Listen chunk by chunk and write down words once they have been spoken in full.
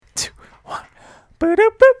Hey,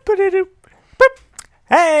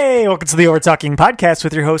 welcome to the Over Talking podcast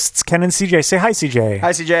with your hosts Ken and CJ. Say hi, CJ.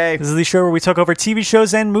 Hi, CJ. This is the show where we talk over TV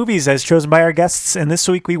shows and movies as chosen by our guests. And this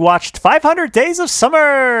week we watched 500 Days of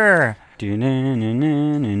Summer.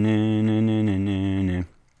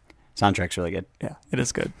 Soundtrack's really good. Yeah, it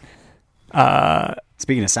is good.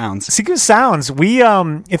 Speaking of sounds, we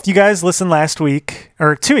if you guys listened last week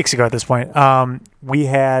or 2 weeks ago at this point, we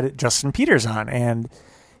had Justin Peters on, and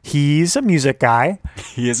he's a music guy.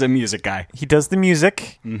 He is a music guy. He does the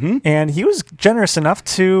music, and he was generous enough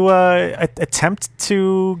to attempt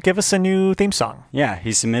to give us a new theme song. Yeah,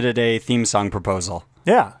 he submitted a theme song proposal.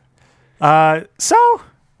 Yeah. So,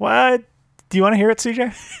 what do you want to hear it,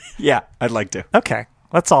 CJ? Yeah, I'd like to. Okay,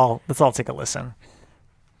 let's all take a listen.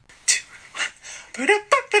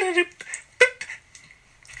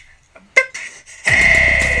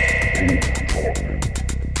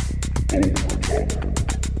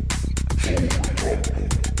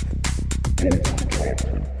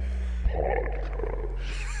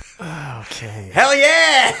 Okay. Hell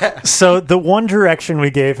yeah! So the one direction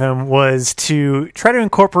we gave him was to try to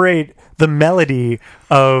incorporate the melody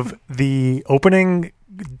of the opening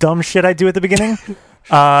dumb shit I do at the beginning.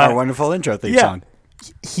 Our wonderful intro theme song.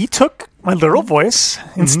 He took my literal voice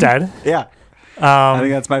instead. Yeah. I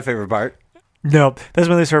think that's my favorite part. No, that's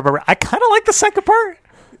my least favorite part. I kind of like the second part.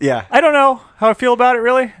 Yeah. I don't know how I feel about it,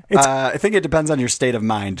 really. I think it depends on your state of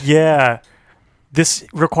mind. Yeah. This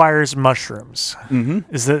requires mushrooms.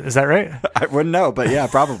 Mm-hmm. Is that right? I wouldn't know, but yeah,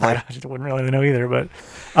 probably. I wouldn't really know either. But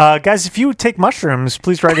guys, if you take mushrooms,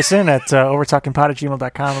 please write us in at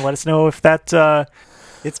overtalkingpod@gmail.com and let us know if that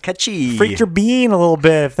it's catchy. freaked your bean a little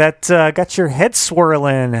bit, if that got your head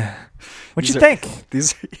swirling. What'd you think?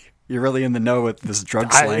 You're really in the know with this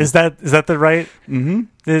drug slang. Is that the right?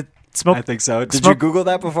 Mm-hmm. I think so. Did you Google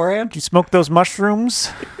that beforehand? Did you smoke those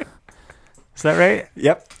mushrooms? Is that right?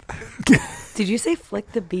 Yep. Did you say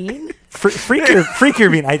flick the bean? Freak your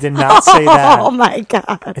bean. I did not say that. Oh my God.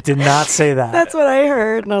 I did not say that. That's what I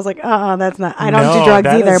heard. And I was like, that's not, I don't do drugs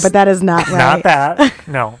either, but that is not right. Not that.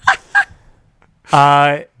 No.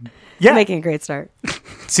 Yeah. Making a great start.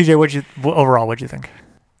 CJ, what'd you think?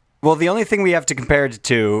 Well, the only thing we have to compare it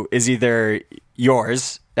to is either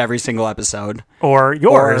yours every single episode or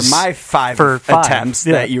yours or my five attempts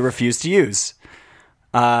that you refuse to use.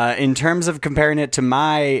 In terms of comparing it to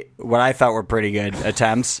what I thought were pretty good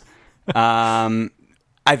attempts, I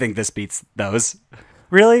think this beats those.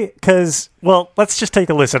 Really? Because, well, let's just take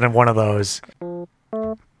a listen to one of those.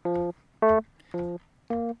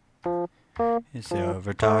 It's the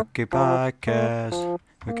Over Talking Podcast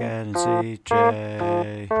with Ken and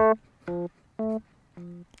CJ.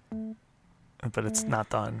 But it's not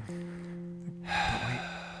done.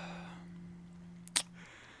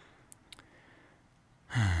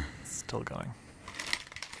 It's still going.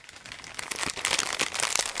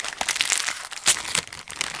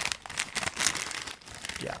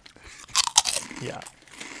 Yeah. Yeah.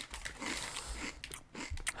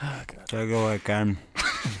 Oh, God. Take it away, Ken.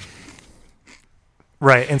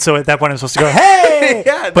 Right, and so at that point I'm supposed to go, hey!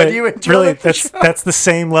 Yeah, but you really, that's the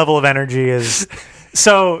same level of energy as...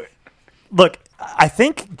 So, look, I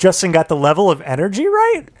think Justin got the level of energy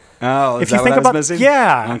right. Oh, is if that you think what I about, was missing?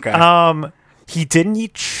 Yeah. Okay. He didn't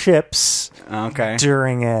eat chips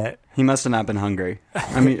during it. He must have not been hungry.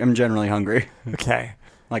 I'm generally hungry. Okay.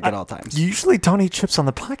 Like at all times. You usually don't eat chips on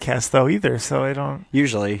the podcast, though, either, so I don't...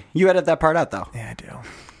 Usually. You edit that part out, though. Yeah,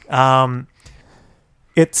 I do.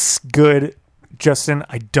 It's good, Justin.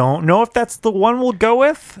 I don't know if that's the one we'll go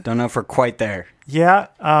with. Don't know if we're quite there. Yeah,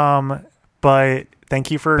 but thank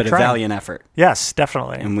you for trying. But a valiant effort. Yes,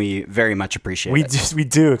 definitely. And we very much appreciate it. We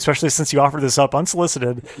do, especially since you offered this up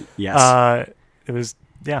unsolicited. Yes. It was,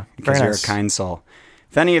 yeah, because very you're nice. a kind soul.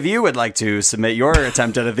 If any of you would like to submit your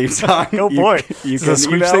attempt at a theme song, oh boy, you is can this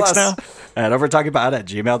email sweepstakes us now? At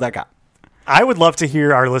overtalkingpod@gmail.com. I would love to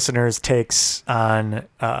hear our listeners' takes on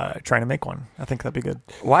trying to make one. I think that'd be good.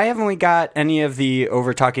 Why haven't we got any of the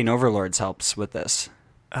Over Talking Overlords helps with this?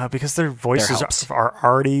 Because their voices are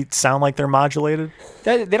already sound like they're modulated.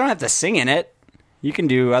 They don't have to sing in it. You can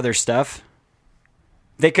do other stuff.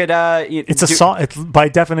 They could. It's a song. It's by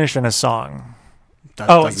definition a song.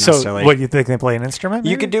 So what, you think they play an instrument?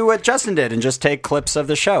 Maybe? You could do what Justin did and just take clips of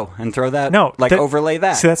the show and throw that. Overlay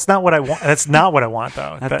that. See, that's not what I want. That's not what I want,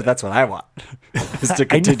 though. That's what I want. Is to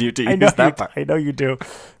continue to use that part. I know you do.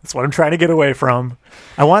 That's what I'm trying to get away from.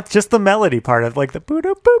 I want just the melody part of like the boop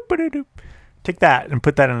boop boop doop. Take that and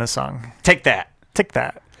put that in a song. Take that.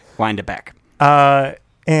 Wind it back.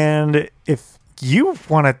 And if you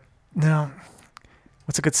want to, no,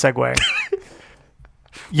 what's a good segue?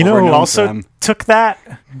 You know who also took that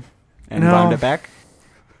and wound it back?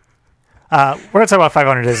 We're going to talk about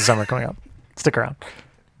 500 Days of Summer coming up. Stick around.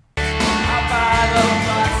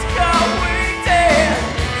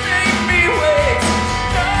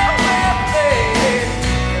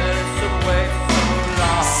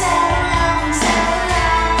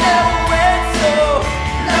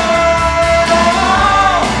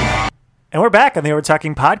 And we're back on the Over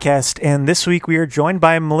Talking podcast, and this week we are joined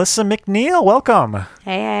by Melissa McNeil. Welcome.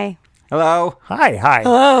 Hey. Hello. Hi.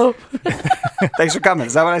 Hello. Thanks for coming.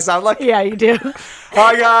 Is that what I sound like? Yeah, you do.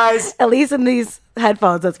 Hi, guys. At least in these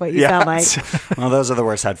headphones, that's what you sound like. Well, those are the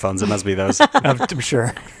worst headphones. It must be those. I'm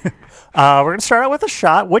sure. We're going to start out with a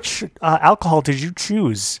shot. Which alcohol did you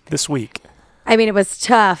choose this week? I mean, it was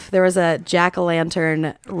tough. There was a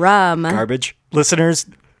jack-o'-lantern rum. Garbage. Listeners,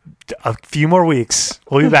 a few more weeks.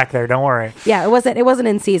 We'll be back there. Don't worry. Yeah, it wasn't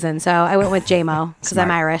in season, so I went with JMO because I'm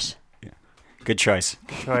Smart. Irish. Good choice.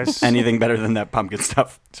 Choice. Anything better than that pumpkin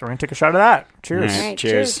stuff. So we're going to take a shot of that. Cheers. All right,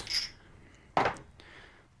 cheers.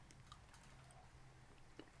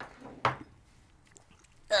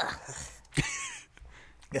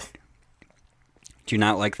 Do you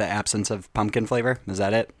not like the absence of pumpkin flavor? Is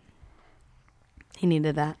that it? He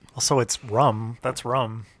needed that. Also, it's rum. That's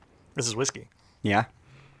rum. This is whiskey. Yeah.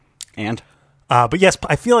 And? But yes,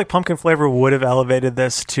 I feel like pumpkin flavor would have elevated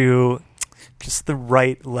this to just the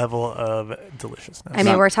right level of deliciousness. I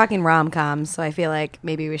mean, we're talking rom-coms, so I feel like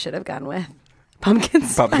maybe we should have gone with pumpkin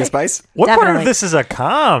spice. Pumpkin spice? What part Definitely. of this is a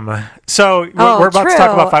com? So we're about to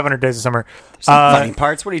talk true. about 500 Days of Summer. Funny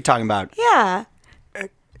parts? What are you talking about? Yeah.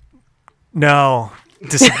 No,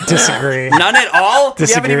 disagree. None at all? We haven't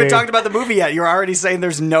Disagree. even talked about the movie yet. You're already saying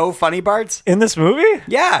there's no funny parts? In this movie?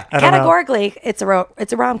 Yeah. I don't know. Categorically, it's a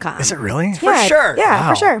rom-com. Is it really? For sure. Yeah, Wow.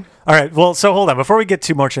 for sure. All right. Well, so hold on. Before we get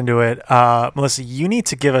too much into it, Melissa, you need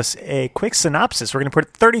to give us a quick synopsis. We're going to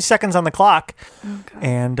put 30 seconds on the clock,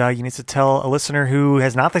 and you need to tell a listener who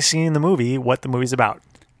has not seen the movie what the movie's about.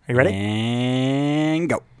 Are you ready? And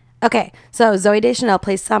go. Okay, so Zooey Deschanel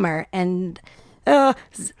plays Summer, and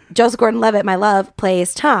Joseph Gordon-Levitt, my love,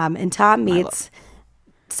 plays Tom, and Tom meets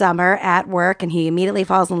Summer at work, and he immediately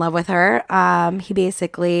falls in love with her. He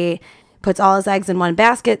basically puts all his eggs in one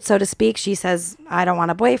basket, so to speak. She says, I don't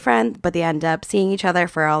want a boyfriend, but they end up seeing each other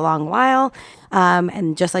for a long while.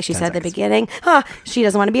 And just like she said at the beginning, she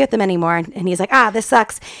doesn't want to be with him anymore. And he's like, this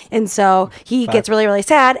sucks. And so he gets really, really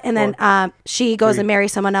sad. And then she goes and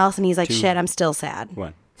marries someone else, and he's like, shit, I'm still sad.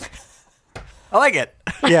 One. I like it.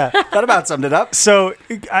 Yeah. That about summed it up. So,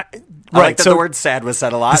 I like that the word sad was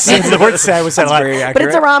said a lot. the word sad was said a That's lot. very accurate. But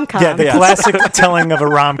it's a rom-com. Yeah, the classic telling of a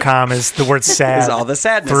rom-com is the word sad. Is all the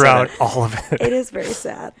sadness throughout in it. all of it. It is very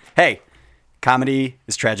sad. Hey, comedy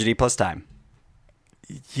is tragedy plus time.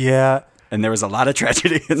 Yeah. And there was a lot of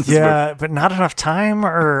tragedy in this movie. Yeah, but not enough time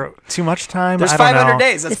or too much time. There's I don't 500 know.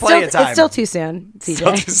 days. That's plenty of time. It's still too soon, CJ.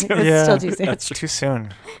 Still too soon. It's still too soon. That's too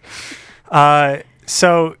soon.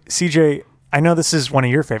 So, CJ, I know this is one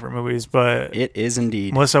of your favorite movies, but It is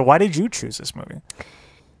indeed. Melissa, why did you choose this movie?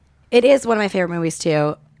 It is one of my favorite movies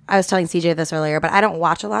too. I was telling CJ this earlier, but I don't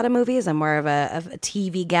watch a lot of movies. I'm more of a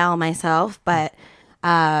TV gal myself. But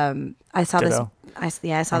I saw Ditto. this.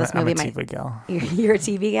 I saw this I'm movie. a TV gal. You're a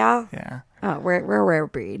TV gal. Yeah. Oh, we're a rare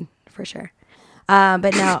breed for sure.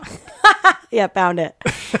 But no, yeah, found it.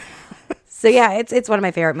 So yeah, it's one of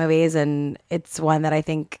my favorite movies, and it's one that I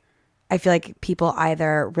feel like people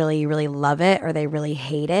either really, really love it, or they really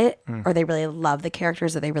hate it, or they really love the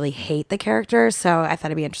characters, or they really hate the characters. So I thought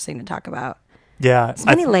it'd be interesting to talk about. Yeah. So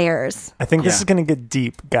many layers. I think this Yeah. is going to get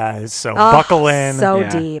deep, guys. So buckle in. So Yeah.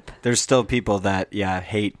 deep. There's still people that,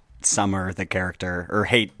 hate Summer, the character, or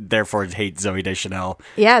therefore hate Zooey Deschanel.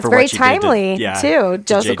 Yeah, it's for very what she did to- timely too. to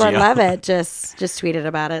Joseph JGL. Gordon-Levitt just tweeted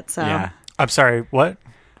about it. So Yeah. I'm sorry, what?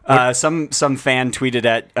 Some fan tweeted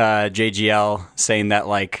at JGL saying that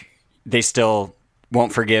like they still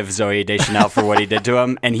won't forgive Zooey Deschanel for what he did to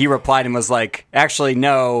him, and he replied and was like, "Actually,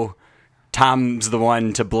 no, Tom's the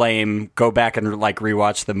one to blame. Go back and like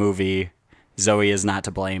rewatch the movie. Zoe is not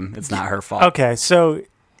to blame. It's not her fault." Okay, so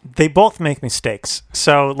they both make mistakes.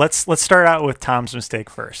 So let's start out with Tom's mistake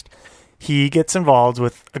first. He gets involved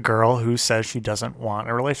with a girl who says she doesn't want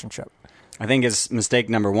a relationship. I think his mistake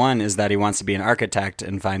number one is that he wants to be an architect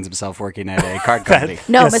and finds himself working at a card company.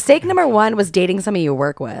 no, Yes. mistake number one was dating somebody you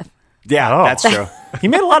work with. Yeah, Oh. that's true. He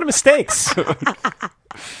made a lot of mistakes.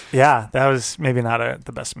 Yeah, that was maybe not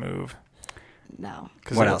the best move. No.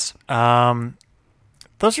 What else?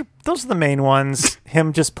 Those are the main ones.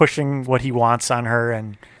 Him just pushing what he wants on her,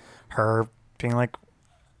 and her being like,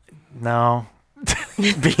 "No."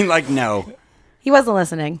 Being like, no. He wasn't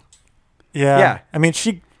listening. Yeah. Yeah. I mean,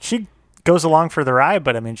 she goes along for the ride,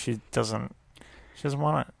 but I mean, she doesn't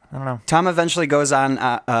want it. I don't know. Tom eventually goes on.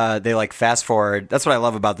 They like fast forward. That's what I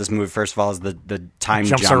love about this movie. First of all, is the time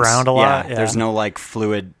jumps around a lot. Yeah. There's no like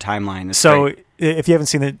fluid timeline. It's so great. if you haven't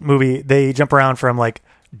seen the movie, they jump around from like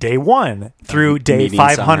day 1 through day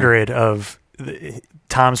 500 of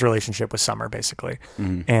Tom's relationship with Summer, basically.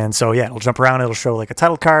 Mm-hmm. And so it'll jump around. It'll show like a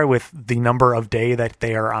title card with the number of day that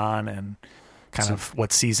they are on and kind of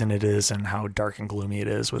what season it is and how dark and gloomy it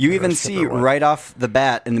is. You even see right off the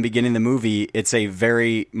bat in the beginning of the movie, it's a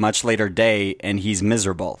very much later day and he's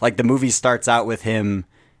miserable. Like the movie starts out with him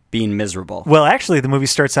being miserable. Well, actually, the movie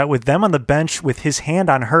starts out with them on the bench with his hand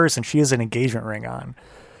on hers and she has an engagement ring on,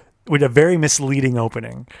 with a very misleading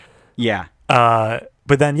opening. Yeah.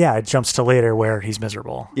 But then, it jumps to later where he's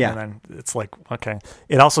miserable. Yeah. And then it's like, okay.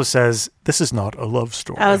 It also says, this is not a love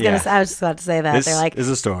story. I was just about to say that. This They're like, is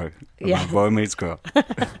a story about boy meets girl.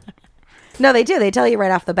 No, they do. They tell you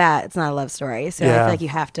right off the bat it's not a love story. So I feel like you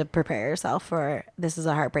have to prepare yourself for this is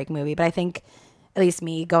a heartbreak movie. But I think, at least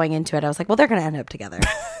me going into it, I was like, well, they're going to end up together.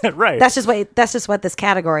 Right. That's just what this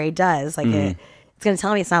category does. Like it's going to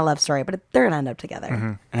tell me it's not a love story, but they're going to end up together.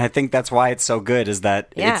 Mm-hmm. And I think that's why it's so good is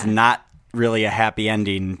that it's not really a happy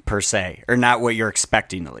ending per se, or not what you're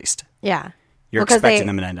expecting at least. Yeah. You're expecting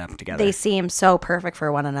them to end up together. They seem so perfect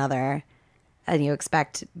for one another. And you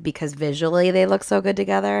expect, because visually they look so good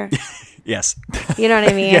together. Yes. You know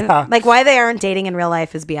what I mean? Like why they aren't dating in real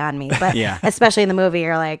life is beyond me. But especially in the movie,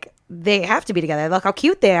 you're like, they have to be together. Look how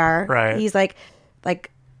cute they are. Right. He's like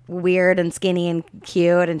weird and skinny and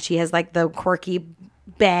cute. And she has like the quirky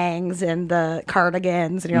bangs and the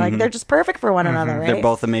cardigans. And you're like, they're just perfect for one another, right? They're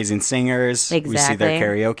both amazing singers. Exactly. We see their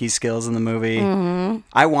karaoke skills in the movie.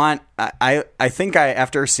 I think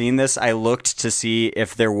after seeing this, I looked to see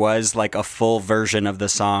if there was like a full version of the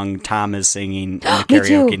song Tom is singing in the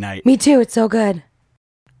karaoke night. Me too. It's so good.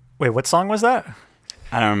 Wait, what song was that?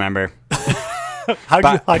 I don't remember. How'd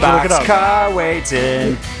you look it up? Car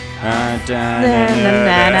waiting. Stop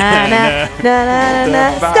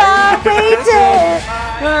waiting.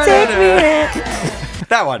 Take me in.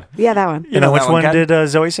 That one. Yeah, that one. You know which one did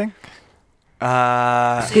Zoe sing?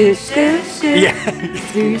 Scoot, scoot, scoot. Yeah.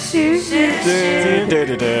 Scoot, scoot, scoot.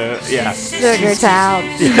 Yeah. Sugar town.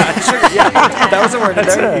 That was a word in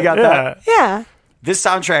there. You got that? Yeah. This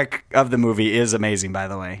soundtrack of the movie is amazing, by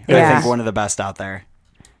the way. Yeah. I think one of the best out there.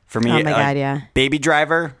 For me, oh my God, yeah. Baby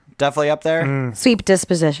Driver, definitely up there. Sweet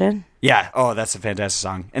Disposition. Yeah. Oh, that's a fantastic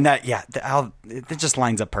song. And that, it just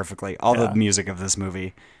lines up perfectly. All the music of this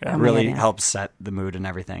movie really helps set the mood and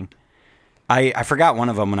everything. I forgot one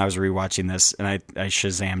of them when I was rewatching this, and I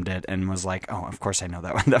Shazammed it and was like, oh, of course I know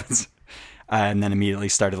that one. That was, and then immediately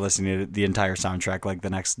started listening to the entire soundtrack like the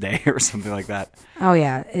next day or something like that. Oh,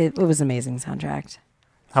 yeah. It was an amazing soundtrack.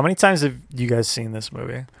 How many times have you guys seen this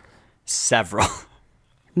movie? Several.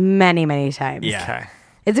 Many, many times. Yeah. Okay.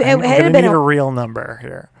 It I'm had going to been need a real number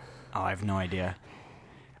here. Oh, I have no idea.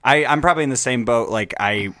 I'm probably in the same boat. Like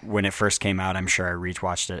when it first came out, I'm sure I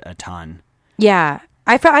rewatched it a ton. Yeah.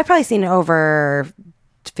 I've probably seen it over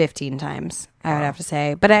 15 times, I would have to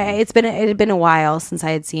say. But it had been a while since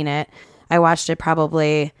I had seen it. I watched it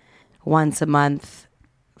probably once a month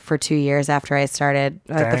for 2 years after I started,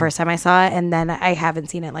 the first time I saw it. And then I haven't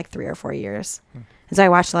seen it in like 3 or 4 years. And so I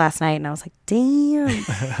watched it last night and I was like, damn,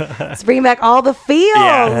 it's bringing back all the feels.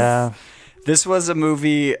 Yeah. This was a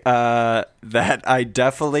movie that I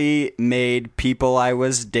definitely made people I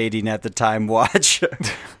was dating at the time watch.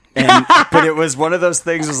 But it was one of those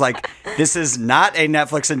things was like, this is not a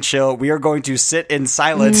Netflix and chill. We are going to sit in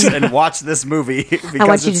silence and watch this movie because I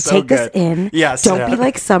want you to it's so take good. this in. Yes. Don't be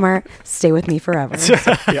like Summer. Stay with me forever. I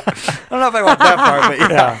don't know if I went that far, but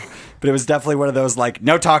yeah. But it was definitely one of those like,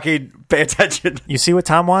 no talking, pay attention. You see what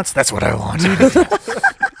Tom wants? That's what I want.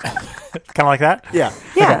 Kind of like that? Yeah.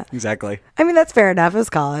 Yeah. Exactly. I mean, that's fair enough. It was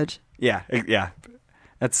college. Yeah. Yeah.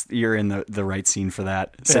 You're in the right scene for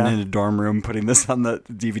that. Sitting in a dorm room, putting this on the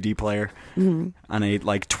DVD player on a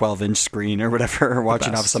like 12-inch screen or whatever, or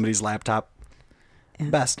watching off somebody's laptop. Yeah.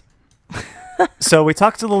 Best. So we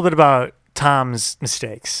talked a little bit about Tom's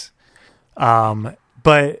mistakes.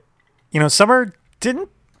 But, Summer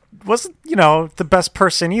wasn't, the best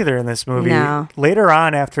person either in this movie. No. Later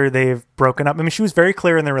on, after they've broken up, I mean, she was very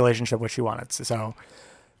clear in their relationship what she wanted. So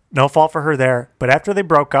no fault for her there. But after they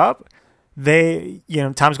broke up,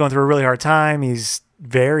 Tom's going through a really hard time. He's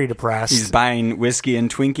very depressed. He's buying whiskey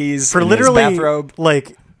and Twinkies for in literally his bathrobe.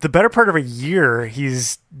 Like the better part of a year.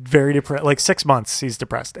 He's very depressed. Like 6 months, he's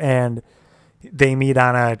depressed. And they meet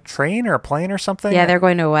on a train or a plane or something. Yeah, they're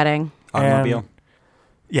going to a wedding. Automobile.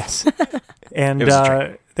 Yes. And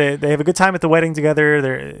they have a good time at the wedding together.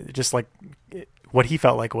 They're just like what he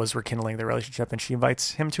felt like was rekindling their relationship. And she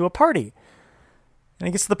invites him to a party. And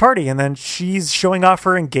he gets to the party, and then she's showing off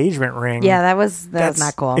her engagement ring. Yeah, that was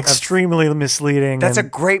not cool. Extremely misleading. That's a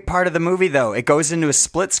great part of the movie, though. It goes into a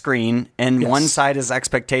split screen, and one side is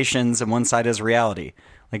expectations and one side is reality.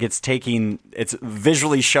 Like it's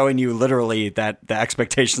visually showing you literally that the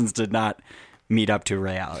expectations did not meet up to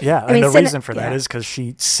reality. Yeah, and the reason for that is because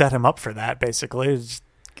she set him up for that, basically.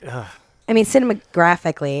 I mean,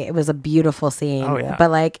 cinematographically, it was a beautiful scene. Oh, yeah.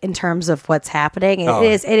 But like in terms of what's happening,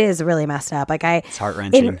 it is really messed up. Like it's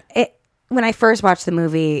heart-wrenching. When I first watched the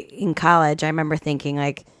movie in college, I remember thinking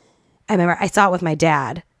I saw it with my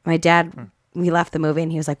dad. My dad, we left the movie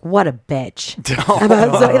and he was like, "What a bitch!"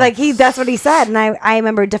 About Zoe. Like that's what he said, and I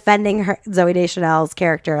remember defending Zooey Deschanel's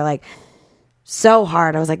character like so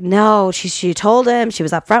hard. I was like, "No, she told him, she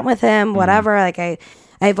was upfront with him, whatever." Like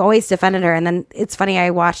I've always defended her. And then it's funny,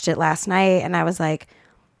 I watched it last night and I was like,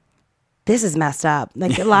 this is messed up.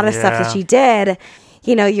 Like a lot of stuff that she did,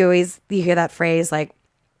 you hear that phrase like,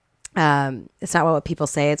 it's not what people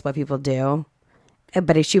say, it's what people do.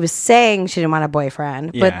 But she was saying she didn't want a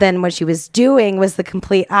boyfriend. But then what she was doing was the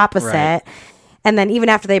complete opposite. Right. And then even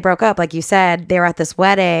after they broke up, like you said, they were at this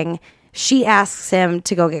wedding. She asks him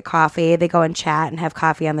to go get coffee. They go and chat and have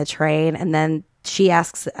coffee on the train. And then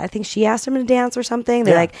I think she asked him to dance or something.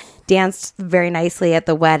 They like danced very nicely at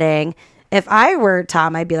the wedding. If I were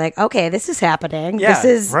Tom, I'd be like, okay, this is happening. Yeah,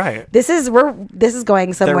 This is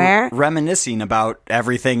going somewhere. They're reminiscing about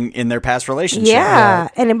everything in their past relationship. Yeah.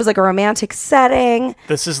 And it was like a romantic setting.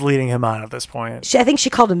 This is leading him on at this point. I think she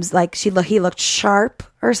called him like he looked sharp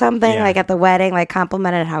or something like at the wedding, like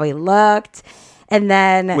complimented how he looked. And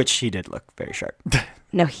then which he did look very sharp.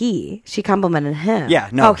 No, she complimented him. Yeah,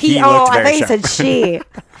 no, he looked very I thought sharp. you said she.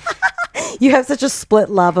 You have such a split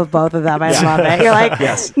love of both of them. I love it. You're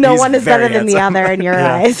like, no one is better than the other in your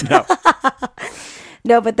eyes. No.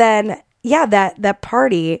 No, but then, that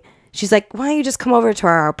party, she's like, why don't you just come over to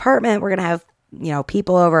our apartment? We're going to have,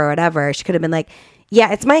 people over or whatever. She could have been like,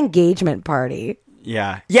 yeah, it's my engagement party.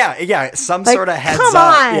 Yeah. Some like, sort of heads come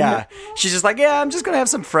up. on. Yeah. She's just like, I'm just going to have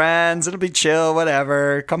some friends. It'll be chill,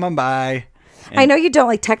 whatever. Come on by. I know you don't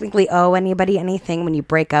like technically owe anybody anything when you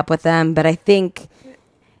break up with them, but I think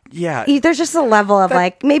there's just a level of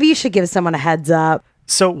like maybe you should give someone a heads up.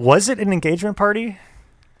 So was it an engagement party?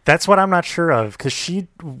 That's what I'm not sure of because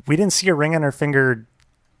we didn't see a ring on her finger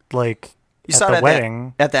like you at saw the it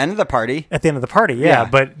wedding. At the end of the party. At the end of the party, yeah.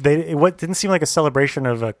 But it didn't seem like a celebration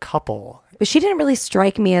of a couple. But she didn't really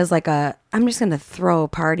strike me as like I'm just going to throw a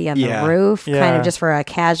party on the roof, kind of just for a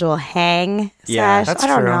casual hang. Yeah, I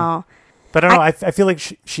don't know. But I don't know. I feel like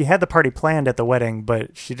she had the party planned at the wedding,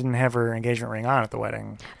 but she didn't have her engagement ring on at the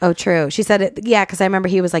wedding. Oh, true. She said it. Yeah, because I remember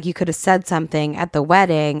he was like, you could have said something at the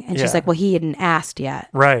wedding. And she's like, well, he hadn't asked yet.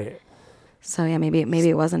 Right. So, yeah, maybe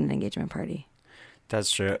it wasn't an engagement party. That's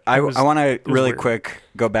true. I want to really quick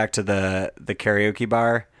go back to the karaoke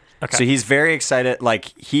bar. Okay. So he's very excited.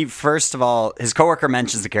 Like first of all, his coworker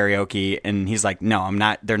mentions the karaoke and he's like, no, I'm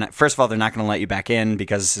not. They're not. First of all, they're not going to let you back in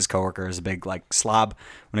because his coworker is a big like slob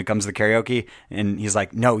when it comes to the karaoke. And he's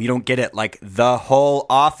like, no, you don't get it. Like the whole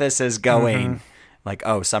office is going. Mm-hmm. Like,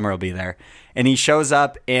 oh, Summer will be there. And he shows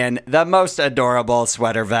up in the most adorable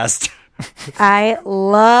sweater vest. I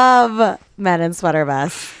love men in sweater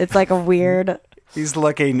vests. It's like a weird. He's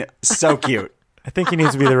looking so cute. I think he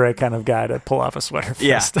needs to be the right kind of guy to pull off a sweater vest.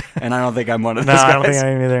 Yeah, and I don't think I'm one of those guys. I don't think I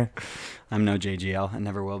am either. I'm no JGL. I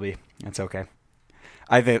never will be. That's okay.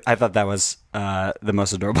 I thought that was the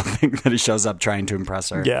most adorable thing that he shows up trying to impress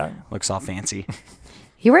her. Yeah. Looks all fancy.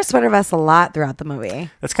 He wears sweater vests a lot throughout the movie.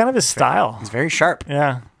 That's kind of his style. He's very sharp.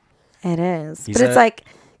 Yeah. It is. But it's like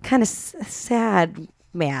kind of sad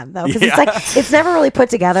man though, because it's like it's never really put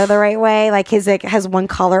together the right way. Like his has one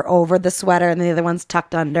collar over the sweater and the other one's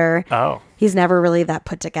tucked under. Oh, he's never really that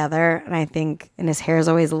put together, and his hair is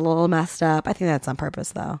always a little messed up. I think that's on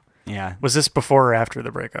purpose though. Yeah. Was this before or after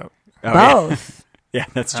the breakup? Oh, both. Yeah,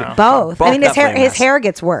 that's true. Both. I mean, his hair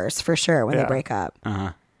gets worse for sure when they break up.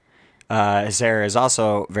 His hair is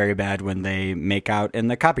also very bad when they make out in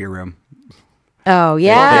the copy room. Oh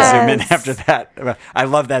yeah. They zoom in after that. I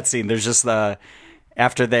love that scene. There's just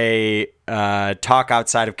after they talk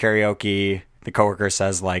outside of karaoke, the coworker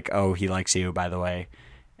says like, "Oh, he likes you, by the way,"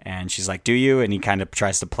 and she's like, "Do you?" And he kind of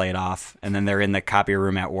tries to play it off. And then they're in the copy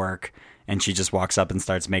room at work, and she just walks up and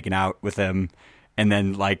starts making out with him, and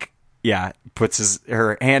then like, puts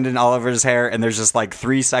her hand in all over his hair, and there's just like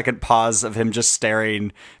 3-second pause of him just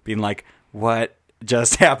staring, being like, "What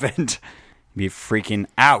just happened?" Be freaking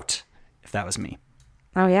out if that was me.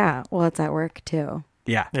 Oh yeah, well, it's at work too.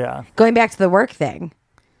 Yeah. Going back to the work thing.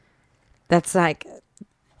 That's like...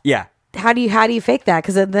 Yeah. how do you fake that?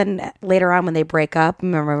 Because then later on when they break up,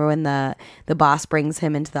 remember when the boss brings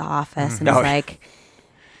him into the office and he's like,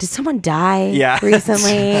 did someone die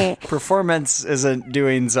recently? Performance isn't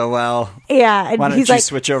doing so well. Yeah. And why don't he's you like,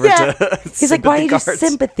 switch over to he's like, why don't you do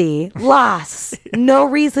sympathy? Loss. No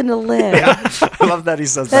reason to live. Yeah. I love that he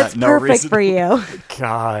says That's that. No perfect reason. for you.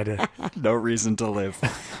 God. No reason to live.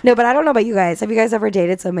 No, but I don't know about you guys. Have you guys ever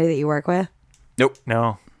dated somebody that you work with? Nope.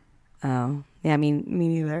 No. Oh, yeah, me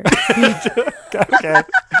neither. Okay.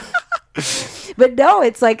 But no,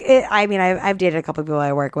 it's like, I've dated a couple of people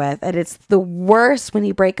I work with, and it's the worst when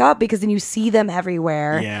you break up because then you see them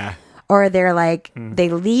everywhere. Yeah. Or they're like, they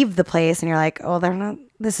leave the place and you're like, oh, they're not,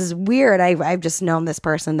 this is weird. I've just known this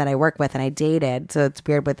person that I work with and I dated, so it's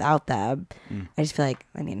weird without them. I just feel like,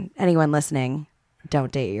 anyone listening,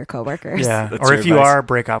 don't date your coworkers. Yeah. That's Or your if you advice. are,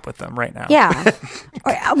 break up with them right now. Yeah.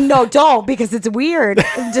 No, don't, because it's weird.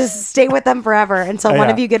 Just stay with them forever until one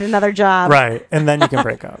Yeah. of you get another job. Right. And then you can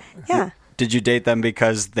break up. Yeah. Did you date them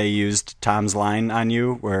because they used Tom's line on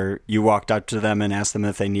you, where you walked up to them and asked them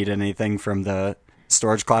if they need anything from the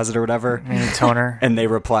storage closet or whatever? Toner. And they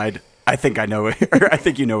replied, I think I know it, or I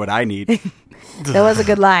think you know what I need. That was a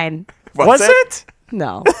good line. Was it?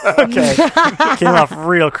 No. Okay. Came off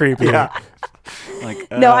real creepy. Yeah. Like,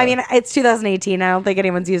 No, it's 2018. I don't think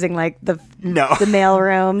anyone's using like the mail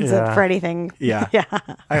rooms Yeah. for anything. Yeah. Yeah.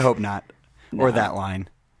 I hope not. Or that line.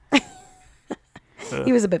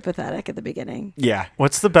 He was a bit pathetic at the beginning. Yeah.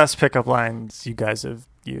 What's the best pickup lines you guys have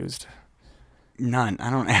used? None. I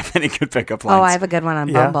don't have any good pickup lines. Oh, I have a good one on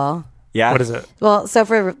Yeah? Bumble. Yeah. What is it? Well, so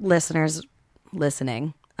for listeners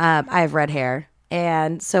listening, I have red hair.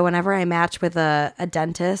 And so whenever I match with a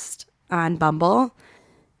dentist on Bumble,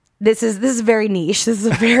 this is very niche. This is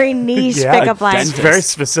a very niche pickup line. It's very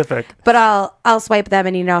specific. But I'll swipe them,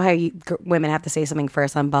 and you know how women have to say something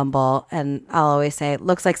first on Bumble, and I'll always say, it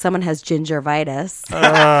looks like someone has gingivitis.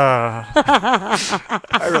 I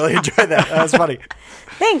really enjoyed that. That was funny.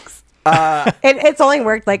 Thanks. It's only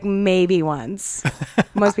worked like maybe once.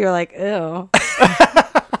 Most people are like, ew.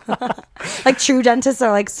 Like true dentists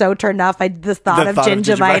are like so turned off by the thought of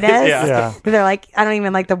gingivitis. Yeah. They're like, I don't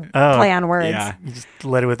even like the play on words. Yeah. You just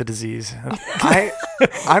led it with a disease.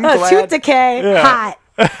 I'm Oh, glad. tooth decay, hot.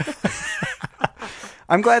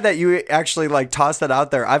 I'm glad that you actually like tossed that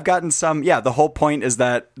out there. I've gotten some. Yeah, the whole point is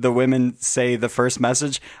that the women say the first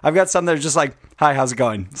message. I've got some that are just like, "Hi, how's it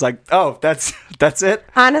going?" It's like, "Oh, that's it."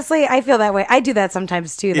 Honestly, I feel that way. I do that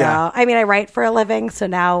sometimes too, though. Yeah. I write for a living, so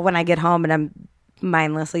now when I get home and I'm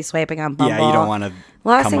mindlessly swiping on Bumble, Yeah, you don't want to.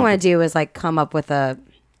 last thing I want to do is like come up with a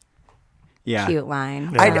Yeah, cute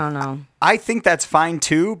line. Yeah. I don't know. I think that's fine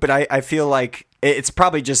too, but I feel like it's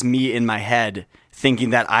probably just me in my head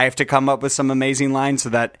thinking that I have to come up with some amazing lines so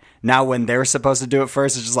that now when they're supposed to do it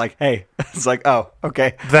first, it's just like, hey, it's like, oh,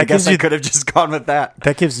 okay. I guess I could have just gone with that.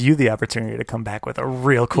 That gives you the opportunity to come back with a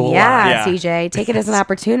real cool Yeah, line. Yeah. CJ, take it as an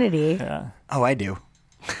opportunity. Yeah. Oh, I do.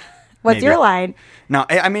 What's Maybe. your line? No,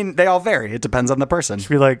 I mean, they all vary. It depends on the person.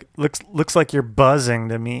 Be like, looks like you're buzzing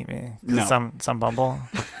to meet me. No. Some Bumble.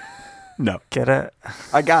 No, Get it?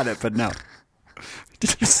 I got it, but no.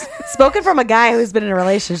 Spoken from a guy who's been in a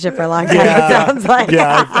relationship for a long time, it sounds like.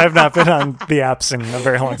 Yeah, I've not been on the apps in a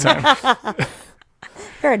very long time.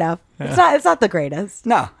 Fair enough. Yeah. It's not the greatest.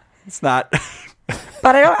 No, it's not.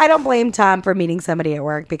 But I don't blame Tom for meeting somebody at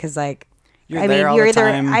work because like You're there all the either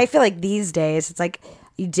time. I feel like these days it's like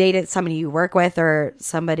you dated somebody you work with or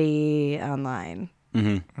somebody online.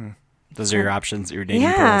 Those are your options, your dating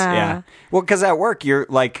Yeah. pools. Yeah. Well, because at work, you're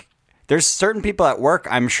like, there's certain people at work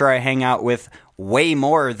I'm sure I hang out with way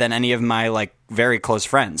more than any of my like very close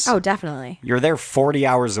friends. Oh, definitely. You're there 40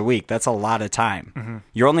 hours a week. That's a lot of time.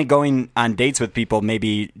 You're only going on dates with people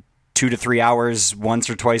maybe 2 to 3 hours once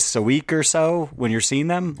or twice a week or so when you're seeing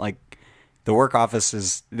them. Like the work office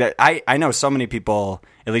is that I know so many people,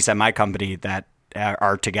 at least at my company, that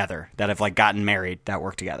are together, that have like gotten married, that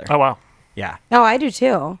work together. Oh wow. Yeah. No, I do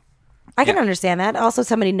too. I can Yeah. understand that. Also,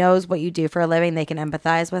 somebody knows what you do for a living. They can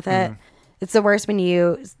empathize with it. It's the worst when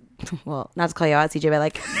you, well, not to call you out, CJ, but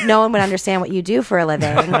like no one would understand what you do for a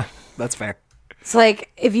living. That's fair. So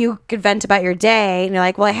like if you could vent about your day and you're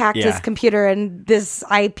like, well, I hacked Yeah. this computer and this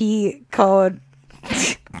IP code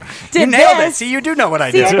did You nailed it. this. See, you do know what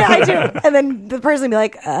I See, do. I do. And then the person would be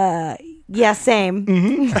like, yeah, same.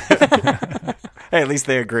 Hey, at least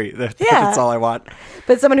they agree. Yeah. That's all I want.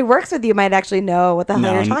 But someone who works with you might actually know what the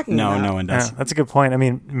hell you're talking about. No one does. Yeah, that's a good point. I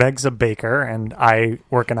mean, Meg's a baker, and I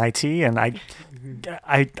work in IT, and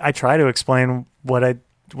I try to explain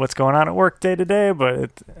what's going on at work day to day,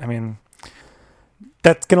 but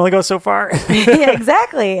that can only go so far. Yeah,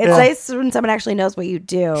 exactly. It's Yeah. nice when someone actually knows what you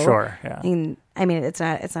do. Sure. Yeah. I mean, I mean, it's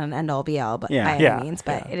not an end all be all, but Yeah. by Yeah. any means.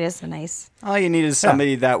 But it is a nice. All you need is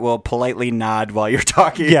somebody that will politely nod while you're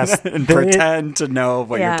talking. Yes. And pretend to know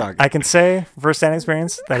what Yeah. you're talking. I can say, first-hand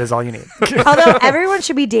experience, that is all you need. Although everyone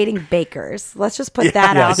should be dating bakers. Let's just put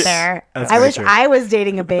that out Yes. there. That's I very wish true. I was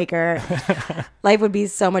dating a baker. Life would be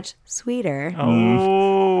so much sweeter.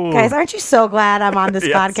 Oh. Guys, aren't you so glad I'm on this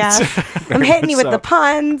Yes. podcast? I'm hitting you with so. the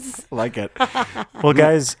puns. Like it. Well,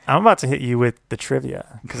 guys, I'm about to hit you with the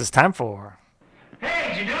trivia because it's time for...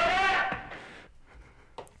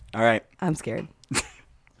 All right. I'm scared.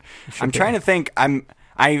 I'm trying to think.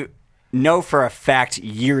 I know for a fact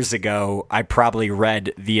years ago I probably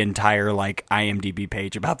read the entire IMDb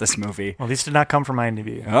page about this movie. Well, these did not come from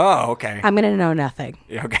IMDb. Oh, okay. I'm going to know nothing.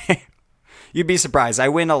 Okay. You'd be surprised. I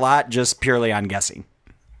win a lot just purely on guessing.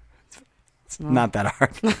 It's not that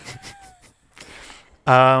hard.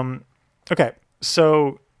 Okay,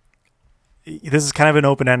 so this is kind of an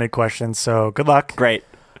open-ended question, so good luck. Great.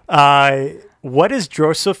 What is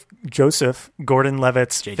Joseph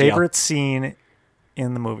Gordon-Levitt's JGL. favorite scene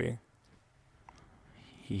in the movie?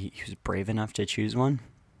 He was brave enough to choose one.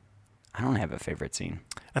 I don't have a favorite scene.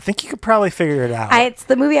 I think you could probably figure it out. It's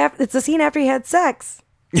the movie. It's the scene after he had sex.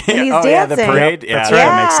 And he's oh, dancing. yeah, the parade. Yeah, that's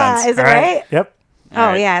that makes sense. Is it All right. right? Yep. Oh, All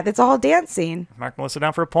right. yeah. It's a whole dance scene. Mark Melissa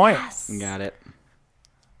down for a point. Got it.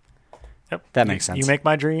 Yep. That makes sense. You make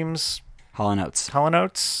my dreams, Hall & Oates. Hall &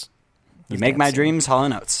 Oates. You make my dancing. dreams,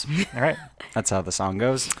 Hall & Oates. All right. That's how the song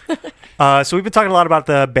goes. So we've been talking a lot about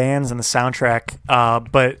the bands and the soundtrack,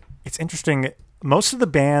 but it's interesting. Most of the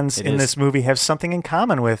bands in this movie have something in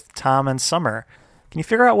common with Tom and Summer. Can you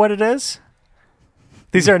figure out what it is?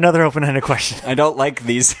 These are another open-ended question, I don't like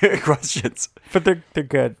these questions. but they're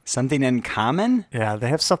good. Something in common? Yeah, they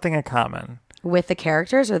have something in common. With the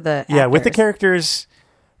characters or the Yeah, with the actors? characters.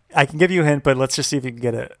 I can give you a hint, but let's just see if you can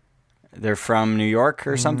get it. They're from New York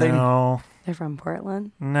or something? No, They're from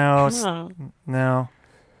Portland. no, Oh. no.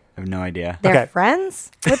 I have no idea. They're Okay.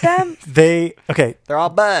 friends with them? Okay. They're all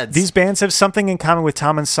buds. These bands have something in common with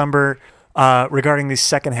Tom and Summer regarding the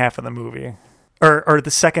second half of the movie, or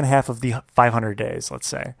the second half of the 500 Days. Let's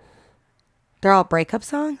say. They're all breakup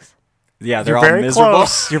songs? yeah, they're You're all very miserable.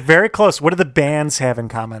 close. You're very close. What do the bands have in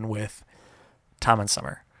common with Tom and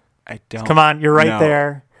Summer? I don't. Come on, you're right know.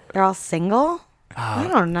 there. They're all single? I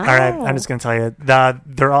don't know. All right, I'm just gonna tell you.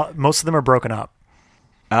 They're all. Most of them are broken up.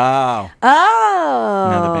 Oh. Oh.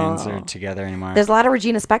 None of the bands are together anymore. There's a lot of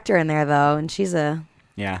Regina Spektor in there, though, and she's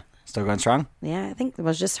Yeah. Still going strong? I think it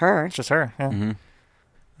was just her. It's just her. Yeah. Mm-hmm.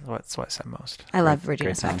 That's what I said most. I love Regina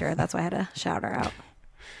great song. Spektor. That's why I had to shout her out.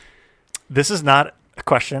 This is not a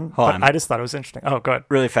question, Hold but on. I just thought it was interesting. Oh, go ahead.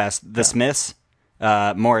 Really fast. The Smiths,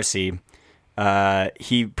 Morrissey,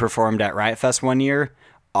 he performed at Riot Fest one year.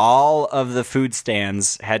 All of the food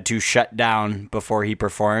stands had to shut down before he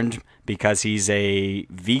performed because he's a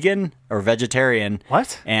vegan or vegetarian.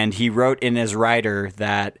 What? And he wrote in his rider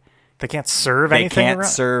that They can't serve they anything. can't around?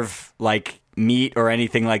 serve meat or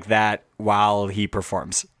anything like that while he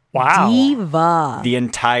performs. Wow. Diva. The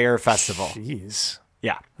entire festival. Jeez,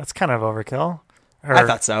 Yeah. that's kind of overkill. I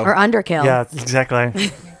thought so. Or Underkill. Yeah,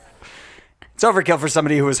 exactly. It's overkill for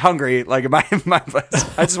somebody who was hungry, like in my place.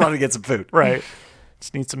 I just wanted to get some food. Right.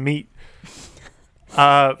 Just need some meat.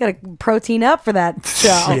 Got to protein up for that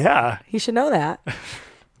show. Yeah. You should know that.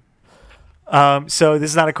 So this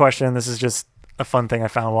is not a question. This is just a fun thing I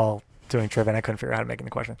found while doing trivia, and I couldn't figure out how to make it a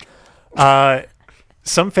question.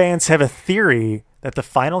 Some fans have a theory that the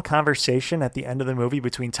final conversation at the end of the movie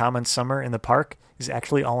between Tom and Summer in the park is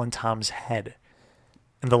actually all in Tom's head.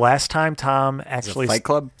 And the last time Tom actually, Fight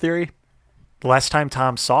Club theory? the last time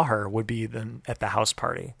Tom saw her would be at the house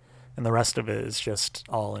party, and the rest of it is just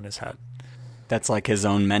all in his head. That's like his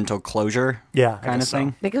own mental closure Yeah, I kind of guess so.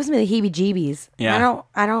 thing. That gives me the heebie-jeebies. Yeah.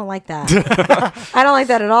 I don't like that. I don't like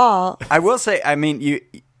that at all. I will say, I mean,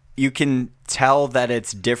 you can tell that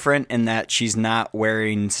it's different in that she's not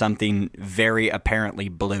wearing something very apparently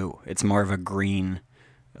blue. It's more of a green,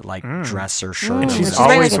 dress or shirt. And or she's She's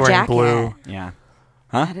wearing, always like, a wearing jacket. blue. Yeah.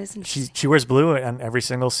 That is interesting. She wears blue in every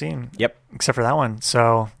single scene. Yep. Except for that one.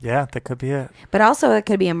 So, yeah, that could be it. But also, it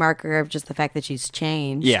could be a marker of just the fact that she's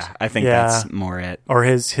changed. Yeah, I think Yeah. that's more it. Or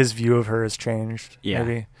his view of her has changed. Yeah.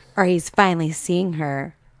 Maybe. Or he's finally seeing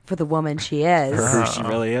her for the woman she is. For who she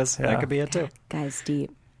really is. Yeah. That could be it too. Guys,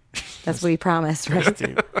 deep. That's what we promised, right?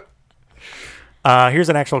 Here's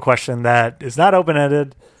an actual question that is not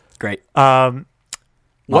open-ended. Great. What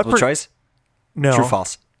Multiple choice? No. True,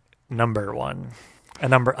 false. Number one. A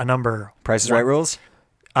number. Price is Right rules?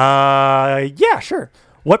 Yeah, sure.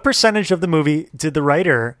 What percentage of the movie did the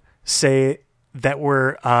writer say that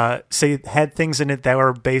were had things in it that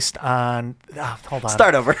were based on? Hold on.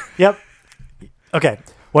 Start over. Yep. Okay.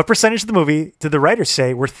 What percentage of the movie did the writers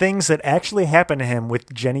say were things that actually happened to him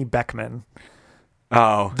with Jenny Beckman?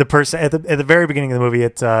 Oh, The person at the very beginning of the movie,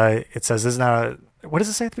 it says this is not a, what does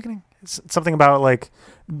it say at the beginning? It's something about like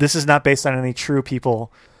this is not based on any true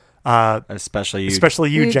people. especially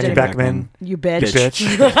you, Jenny Beckman. You bitch.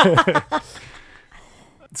 Bitch.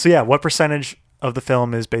 So yeah, what percentage of the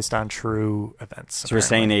film is based on true events? So we're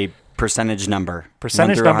saying a percentage number.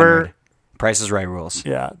 Percentage 1 through number. 100. Price is Right rules.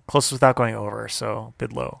 Yeah, close without going over, so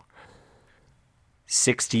bid low.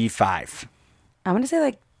 65. I'm going to say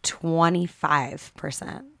like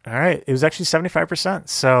 25%. All right, it was actually 75%.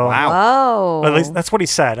 So Wow. Whoa. at least that's what he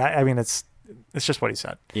said. I mean, it's just what he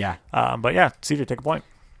said. Yeah, But yeah, CJ, take a point.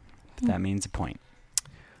 that means a point.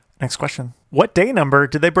 Next question: what day number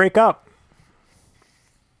did they break up?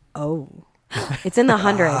 Oh. It's in the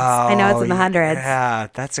hundreds. I know it's in the hundreds. Yeah,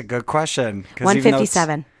 that's a good question. 'Cause even though it's-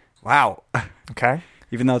 157. Wow. Okay,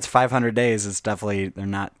 Even though it's 500 days, it's definitely, they're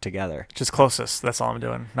not together. just closest. That's all I'm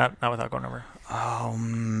doing. Not without going over.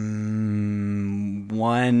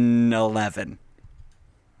 111.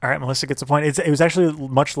 All right, Melissa gets a point. It was actually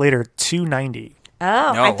much later, 290. Oh,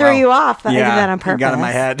 Oh, I threw wow. you off. I did Yeah, that on you purpose. got in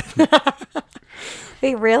my head.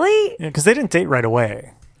 Wait, really? Yeah, because they didn't date right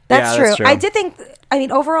away. That's, Yeah, true. that's true. I did think, I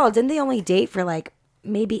mean, overall, didn't they only date for like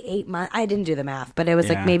maybe 8 months? I didn't do the math, but it was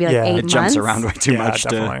Yeah. like maybe like Yeah. 8 It months. jumps around way too Yeah, much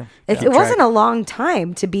definitely. to. It wasn't a long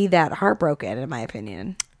time to be that heartbroken, in my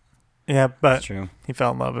opinion. Yeah, but That's true. he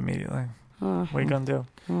fell in love immediately. What are you gonna do?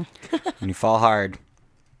 When you fall hard,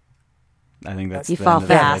 I think that's You the fall end of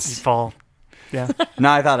the fast. You phrase. fall. Yeah, No,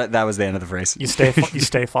 I thought that was the end of the phrase. you stay. You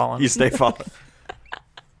stay falling. You stay falling.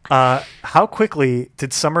 How quickly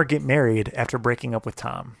did Summer get married after breaking up with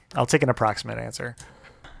Tom? I'll take an approximate answer.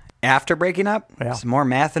 After breaking up, Yeah. is more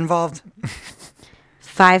math involved?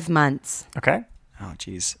 5 months. Okay. Oh,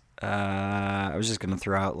 jeez. I was just going to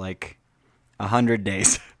throw out like 100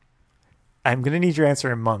 days. I'm going to need your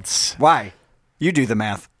answer in months. Why? You do the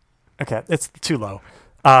math. Okay. It's too low.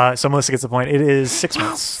 So Melissa gets the point. It is 6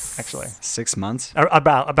 months, actually. 6 months?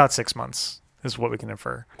 About 6 months is what we can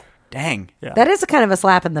infer. Dang. Yeah. That is a kind of a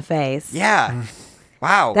slap in the face. Yeah.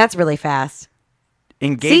 Wow. That's really fast.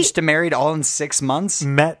 Engaged See- to married all in 6 months?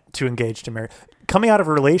 Met to engage to marry. Coming out of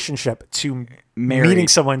a relationship to Married. meeting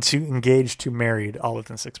someone to engage to married all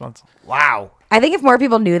within 6 months. Wow. I think if more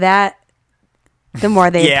people knew that, the more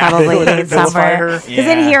they Yeah. probably They would hate vilify Summer. her. Because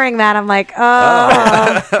Yeah. in hearing that, I'm like,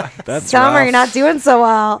 oh, That's Summer, rough. you're not doing so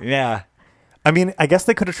well. Yeah. I mean, I guess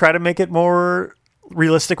they could have tried to make it more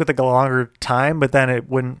realistic with like a longer time, but then it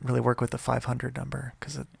wouldn't really work with the 500 number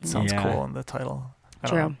because it sounds Yeah. cool in the title. I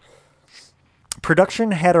don't know. True.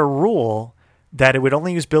 Production had a rule that it would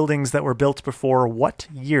only use buildings that were built before what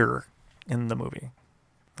year in the movie?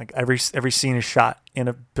 Like every scene is shot in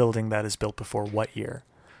a building that is built before what year?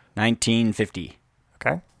 1950.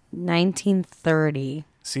 Okay. 1930.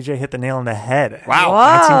 CJ hit the nail on the head. Wow.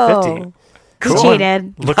 Whoa. 1950. You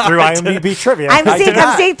cheated. Look through IMDb trivia. I'm did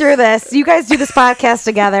not. seeing through this. You guys do this podcast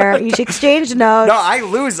together. You should exchange notes. No, I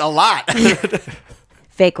lose a lot.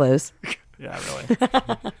 Fake lose. Yeah, really.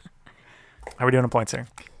 How are we doing on points here?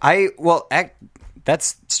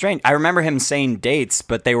 That's strange. I remember him saying dates,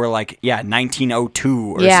 but they were like,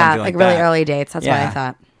 1902 or Yeah, something like really that. early dates. That's what I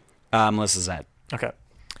Yeah. thought. Melissa's at. Okay.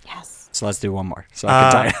 Yes. So let's do one more. So I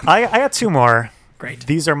can tie it. I got two more. Great.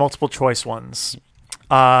 These are multiple choice ones.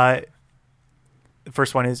 The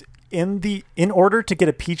first one is in order to get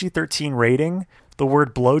a PG-13 rating, the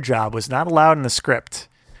word blowjob was not allowed in the script.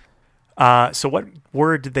 So what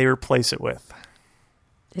word did they replace it with?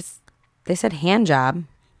 They said hand job.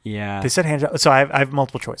 Yeah. They said hand job. So I have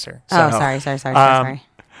multiple choice here. So, Sorry.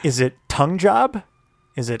 Is it tongue job?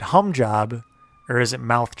 Is it hum job? Or is it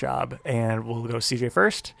mouth job? And we'll go CJ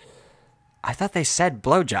first. I thought they said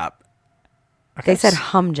blowjob. Okay. They said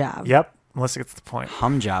hum job. Yep. Melissa gets the point.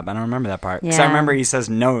 Hum job. I don't remember that part. Because Yeah. I remember he says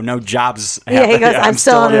no jobs. Yeah, he goes, I'm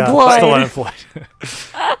still unemployed. Still unemployed.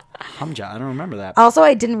 Hum job. I don't remember that. Also,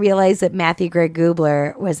 I didn't realize that Matthew Gray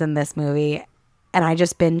Gubler was in this movie, and I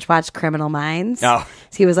just binge watched Criminal Minds. Oh.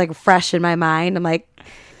 So he was like fresh in my mind. I'm like,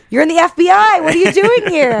 you're in the FBI. What are you doing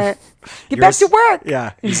here? Get back to work.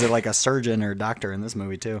 Yeah. He's like a surgeon or doctor in this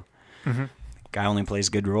movie, too. Mm-hmm. Guy only plays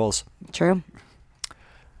good roles. True.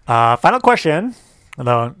 Final question,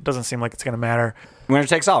 although it doesn't seem like it's going to matter. Winner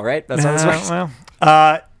takes all, right? That's how this works.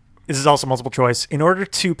 This is also multiple choice. In order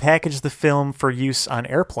to package the film for use on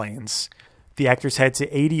airplanes, the actors had to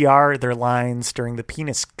ADR their lines during the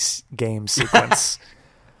penis game sequence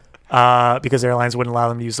because airlines wouldn't allow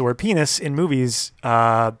them to use the word penis in movies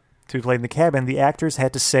to be played in the cabin. The actors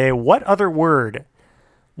had to say what other word?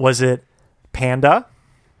 Was it panda?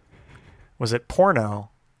 Was it porno?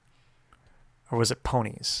 or was it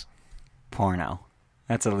ponies? Porno.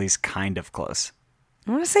 That's at least kind of close.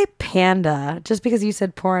 I want to say panda, just because you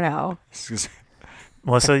said porno.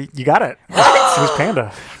 Melissa, you got it. It was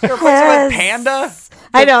panda. You're replacing with panda?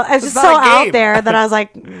 I know. I was just so out there that I was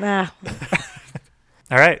like, nah.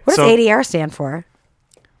 All right. What does ADR stand for?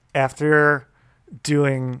 After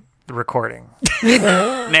doing the recording.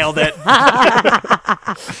 Nailed it.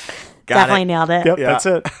 Definitely nailed it. Yep, yeah. That's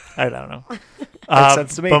it. I don't know. Makes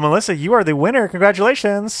sense to me. But Melissa, you are the winner.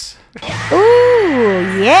 Congratulations.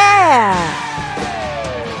 Ooh, yeah.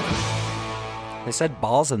 They said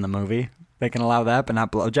balls in the movie. They can allow that, but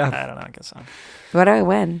not blowjob. I don't know. I guess so. What do I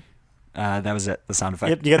win? That was it. The sound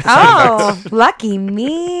effect. You get the sound effect. Lucky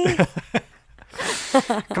me.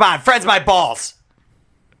 Come on, Fred's my balls.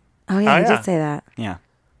 Oh, yeah, you did say that. Yeah.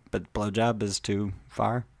 But blowjob is too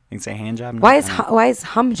far. You can say hand job. Why is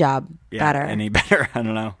hum job better? Any better? I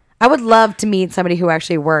don't know. I would love to meet somebody who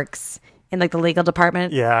actually works in like the legal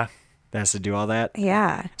department. Yeah. That has to do all that.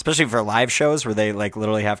 Yeah. Especially for live shows where they like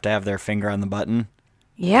literally have to have their finger on the button.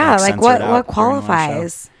 Yeah, like what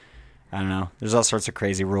qualifies? I don't know. There's all sorts of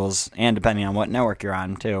crazy rules, and depending on what network you're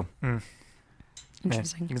on too.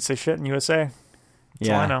 Interesting. Man, you can say shit in USA.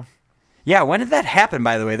 That's all I know. Yeah, when did that happen,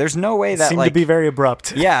 by the way? There's no way that seemed to be very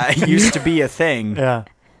abrupt. Yeah, it used to be a thing. Yeah.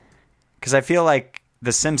 Because I feel like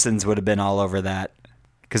The Simpsons would have been all over that.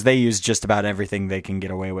 Because they use just about everything they can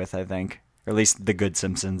get away with, I think. Or at least the good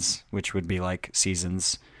Simpsons, which would be like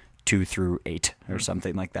seasons 2 through 8 or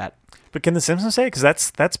something like that. But can The Simpsons say? Because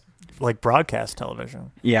that's like broadcast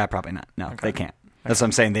television. Yeah, probably not. No, they can't. That's what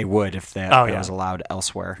I'm saying. They would if that was allowed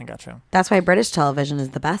elsewhere. I gotcha. That's why British television is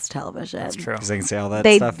the best television. That's true. Because they can say all that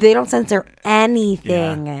stuff. They don't censor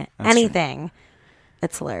anything. Yeah, anything. True.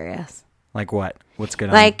 It's hilarious. Like what? What's good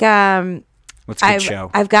on? Like, what's a good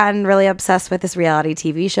show? I've gotten really obsessed with this reality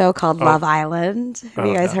TV show called Love Island. Have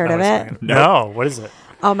you guys heard of it? No. What is it?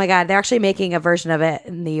 Oh my God. They're actually making a version of it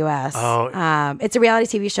in the US. Oh. It's a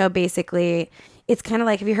reality TV show. Basically, it's kind of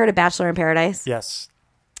like, have you heard of Bachelor in Paradise? Yes.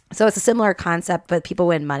 So it's a similar concept, but people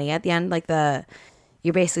win money at the end. Like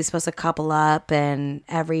you're basically supposed to couple up, and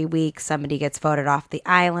every week somebody gets voted off the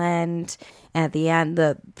island. And at the end,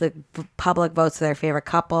 the public votes for their favorite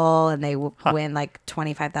couple, and they win like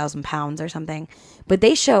 £25,000 or something. But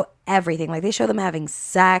they show everything. Like they show them having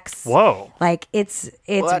sex. Whoa! Like it's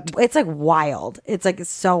like wild. It's like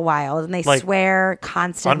so wild, and they like swear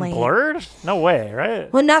constantly. Unblurred? No way,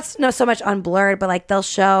 right? Well, not so much unblurred, but like they'll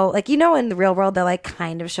show, like, you know, in the real world they'll like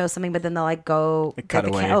kind of show something, but then they'll like go cut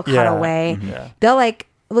away. Cut away. Mm-hmm. Yeah. They'll like.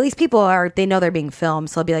 Well, these people they know they're being filmed,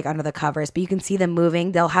 so they'll be like under the covers, but you can see them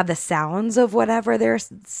moving. They'll have the sounds of whatever they're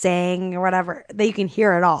saying or whatever. That you can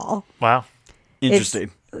hear it all. Wow. Interesting.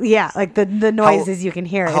 Like the noises you can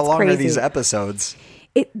hear. How long crazy. are these episodes?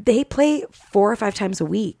 They play 4 or 5 times a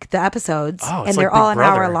week, the episodes, and they're like all Big an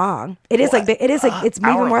hour Brother. long. It's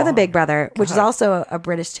even more than Big Brother, which is God. also a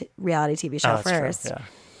British reality TV show first. True. Yeah.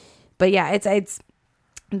 But yeah, it's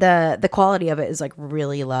the quality of it is like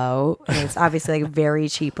really low. And it's obviously like very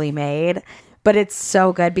cheaply made, but it's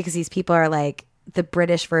so good because these people are like the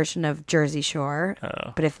British version of Jersey Shore.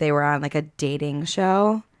 But if they were on like a dating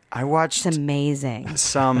show, I watched it's amazing.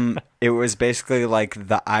 It was basically like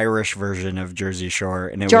the Irish version of Jersey Shore,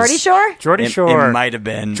 and Geordie Shore. Geordie Shore. It might have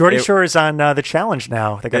been. Geordie Shore is on The Challenge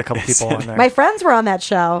now. They got a couple people on there. My friends were on that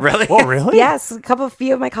show. Really? Oh, really? Yes,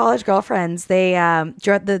 few of my college girlfriends. They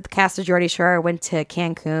the cast of Geordie Shore went to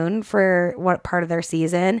Cancun for what part of their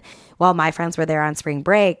season, while my friends were there on spring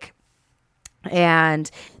break.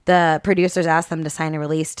 And the producers asked them to sign a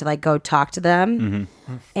release to like go talk to them,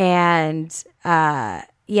 and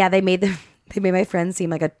they made my friend seem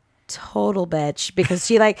like a total bitch because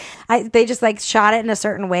she they just like shot it in a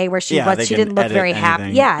certain way where she didn't look very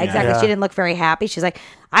happy. Yeah, exactly. She didn't look very happy. She's like,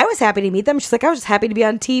 I was happy to meet them. She's like, I was just happy to be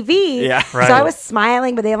on TV. Yeah, right. So I was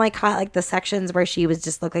smiling, but they only caught like the sections where she was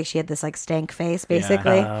just looked like she had this like stank face,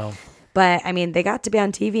 basically. Oh. But I mean, they got to be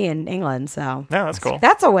on TV in England, so Yeah, that's cool.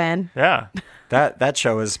 that's a win. Yeah. That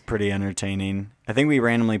show is pretty entertaining. I think we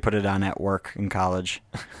randomly put it on at work in college.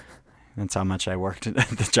 That's how much I worked at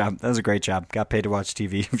the job. That was a great job. Got paid to watch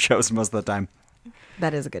TV shows most of the time.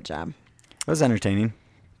 That is a good job. It was entertaining.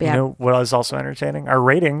 But yeah. You know what is also entertaining? Our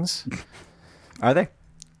ratings. Are they?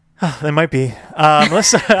 They might be.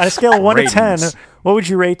 Melissa, on a scale of 1 to 10, Ratings. what would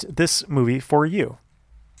you rate this movie for you?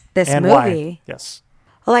 This And movie. why? Yes.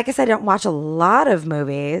 Well, like I said, I don't watch a lot of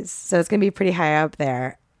movies, so it's going to be pretty high up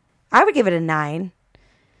there. I would give it a 9.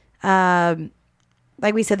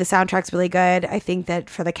 Like we said, the soundtrack's really good. I think that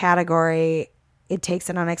for the category, it takes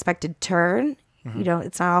an unexpected turn.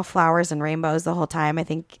 It's not all flowers and rainbows the whole time. I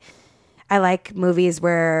think I like movies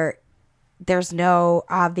where there's no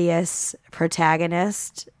obvious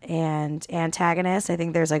protagonist and antagonist. I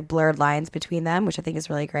think there's like blurred lines between them, which I think is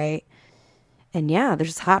really great. And yeah,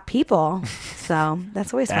 there's hot people. So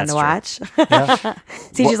that's always fun to watch. Yeah.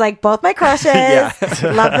 She's like, both my crushes.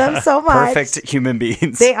 Love them so much. Perfect human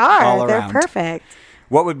beings. They are. They're perfect.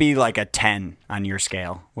 What would be like a 10 on your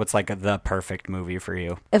scale? What's like the perfect movie for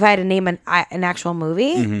you? If I had to name an actual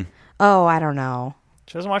movie? Oh, I don't know.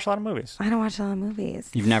 She doesn't watch a lot of movies. I don't watch a lot of movies.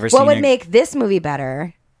 You've never seen What would make this movie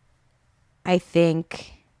better, I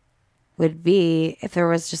think, would be if there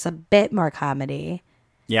was just a bit more comedy.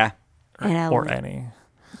 Yeah. Or any.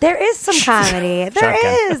 There is some comedy.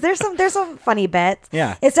 There's some funny bits.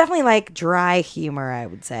 Yeah. It's definitely like dry humor, I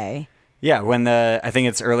would say. Yeah, I think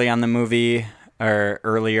it's early on the movie or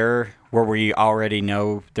earlier where we already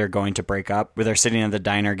know they're going to break up, where they're sitting at the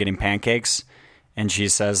diner getting pancakes. And she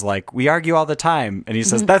says, like, we argue all the time. And he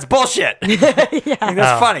says, that's bullshit.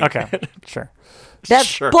 That's funny. Okay, sure.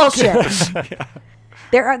 That's bullshit.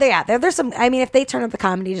 There's some, I mean, if they turn up the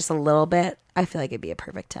comedy just a little bit, I feel like it'd be a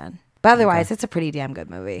perfect 10. But otherwise, it's a pretty damn good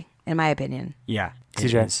movie, in my opinion. Yeah.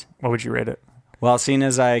 TJ, what would you rate it? Well, seeing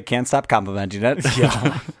as I can't stop complimenting it.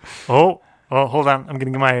 Yeah. Oh, hold on. I'm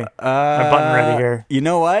going to get my button ready here. You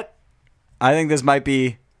know what? I think this might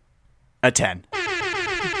be a 10.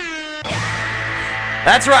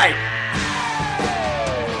 That's right.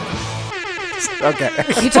 Okay.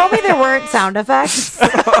 You told me there weren't sound effects,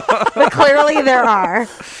 but clearly there are,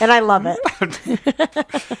 and I love it.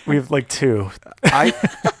 We have like 2.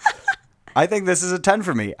 I think this is a 10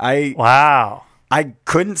 for me. Wow. I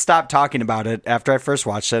couldn't stop talking about it after I first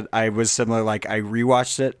watched it. I was similar, like I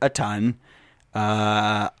rewatched it a ton.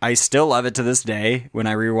 I still love it to this day. When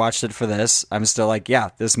I rewatched it for this, I'm still like, yeah,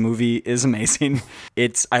 this movie is amazing.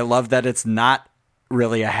 I love that it's not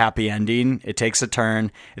really a happy ending. It takes a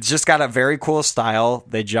turn. It's just got a very cool style.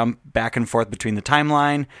 They jump back and forth between the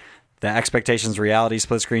timeline. The expectations reality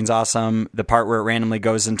split screen's awesome. The part where it randomly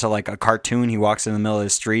goes into like a cartoon, he walks in the middle of the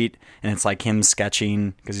street and it's like him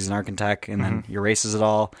sketching because he's an architect, and then he erases it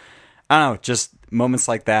all. I don't know, just moments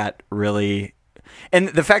like that really. And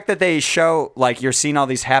the fact that they show, like, you're seeing all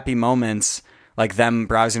these happy moments, like them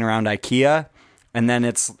browsing around IKEA, and then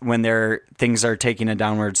it's when things are taking a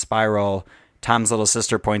downward spiral. Tom's little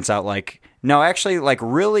sister points out, like, no, actually, like,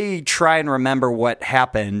 really try and remember what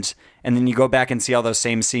happened. And then you go back and see all those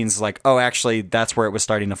same scenes, like, oh, actually, that's where it was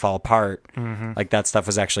starting to fall apart. Like, that stuff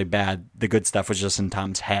was actually bad. The good stuff was just in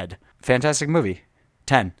Tom's head. Fantastic movie.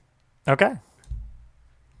 10. Okay.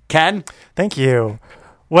 Ken? Thank you.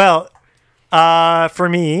 Well, for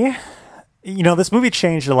me, this movie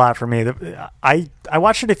changed a lot for me. I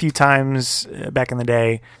watched it a few times back in the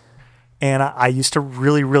day, and I used to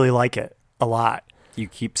really, really like it a lot. You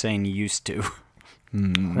keep saying used to. But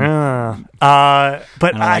I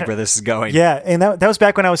don't like where this is going. Yeah, and that was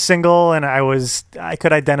back when I was single and I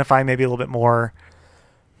could identify maybe a little bit more.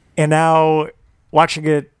 And now watching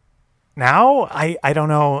it now, I don't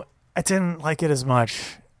know. I didn't like it as much.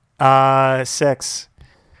 6.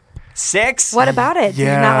 6? What about it? Yeah.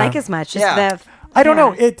 Did you not like as much? I don't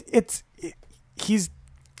know. He's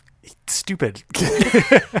stupid.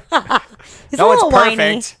 He's a little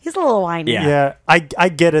whiny. He's a little whiny. Yeah. I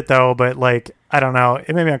get it though, but like, I don't know.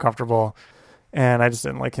 It made me uncomfortable, and I just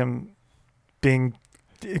didn't like him going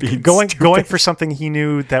for something he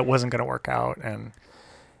knew that wasn't going to work out, and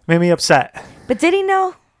made me upset. But did he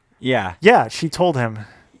know? Yeah. Yeah, she told him.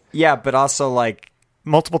 Yeah, but also like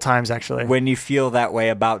multiple times actually. When you feel that way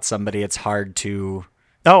about somebody, it's hard to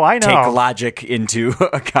I know. take logic into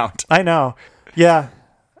account. I know. Yeah.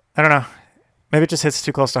 I don't know. Maybe it just hits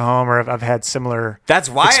too close to home, or I've had similar. That's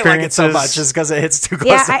why I like it so much, is because it hits too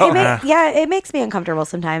close to home. It makes me uncomfortable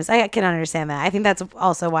sometimes. I can understand that. I think that's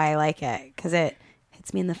also why I like it, because it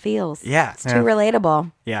hits me in the feels. Yeah. It's too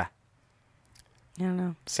relatable. Yeah. I don't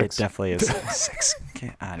know. 6. It definitely is. 6.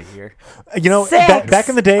 Get out of here. Back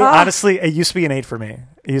in the day, honestly, it used to be an 8 for me.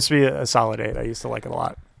 It used to be a solid 8. I used to like it a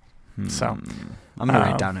lot. So I'm going to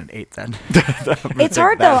write down an 8 then. It's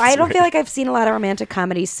hard though. I don't feel like I've seen a lot of romantic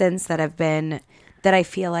comedies since that I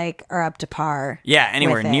feel like are up to par. Yeah,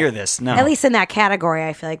 anywhere near this. No. At least in that category,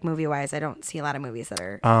 I feel like movie wise, I don't see a lot of movies that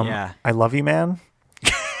are. I Love You, Man.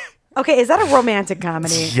 Okay, is that a romantic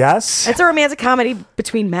comedy? Yes. It's a romantic comedy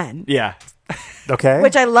between men. Yeah. Okay.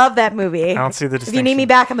 Which I love that movie. I don't see the distinction. If you need me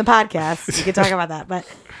back on the podcast, we can talk about that.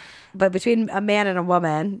 But between a man and a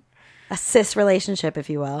woman, a cis relationship, if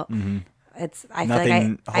you will. Mm-hmm. I Nothing feel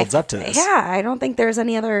like holds up to this. Yeah, I don't think there's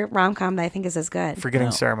any other rom-com that I think is as good.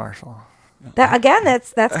 Forgetting Sarah Marshall.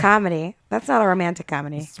 That's comedy. That's not a romantic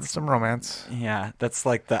comedy. It's some romance. Yeah, that's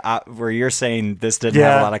like the where you're saying this didn't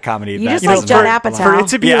have a lot of comedy. You just like Judd Apatow. For it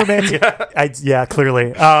to be romantic,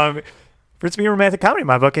 clearly. For it to be a romantic comedy, in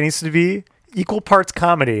my book, it needs to be equal parts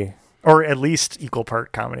comedy, or at least equal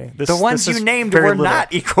part comedy. The ones you named were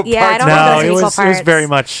not equal parts. Yeah, I don't think those are equal parts. It was very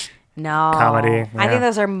much comedy. Yeah. I think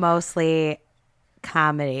those are mostly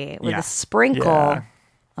comedy with a sprinkle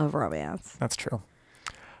of romance. That's true.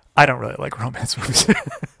 I don't really like romance movies.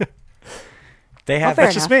 They have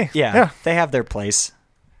that's just me. Yeah, they have their place.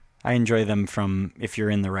 I enjoy them from if you're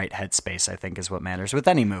in the right headspace, I think is what matters with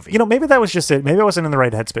any movie. Maybe that was just it. Maybe I wasn't in the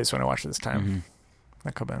right headspace when I watched it this time. Mm-hmm.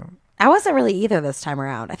 That could have been. I wasn't really either this time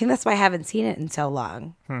around. I think that's why I haven't seen it in so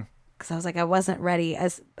long. Because I was like, I wasn't ready. I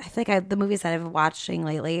think the movies that I've been watching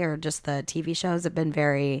lately or just the TV shows have been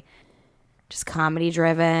very just comedy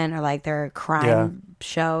driven or like they're crime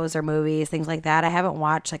shows or movies, things like that. I haven't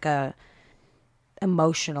watched like a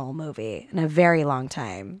emotional movie in a very long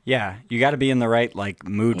time. Yeah, you got to be in the right like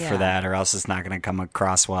mood for that, or else it's not going to come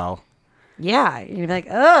across well. Yeah, you're like,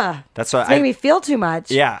 ugh. That's what made me feel too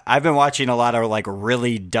much. Yeah, I've been watching a lot of like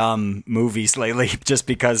really dumb movies lately, just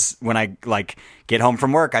because when I like get home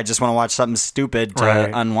from work, I just want to watch something stupid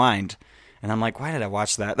to unwind. And I'm like, why did I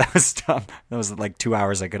watch that? That was dumb. That was like 2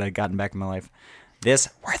 hours I could have gotten back in my life. This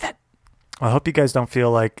worth it. Well, I hope you guys don't feel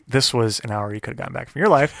like this was an hour you could have gotten back from your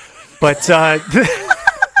life. But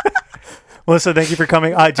Melissa, thank you for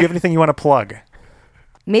coming. Do you have anything you want to plug?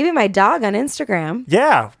 Maybe my dog on Instagram.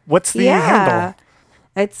 Yeah. What's the handle?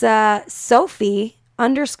 It's Sophie_the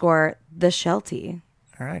Sheltie.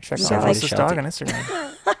 All right. Check out Melissa's dog on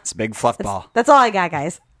Instagram. It's a big fluff ball. That's all I got,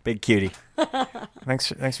 guys. Big cutie.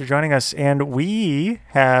 Thanks for joining us. And we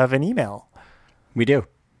have an email. We do.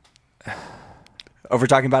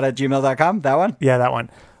 Overtalkingpod@gmail.com. That one? Yeah, that one.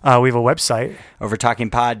 We have a website.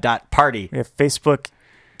 Overtalkingpod.party. We have Facebook,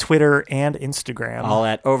 Twitter, and Instagram. All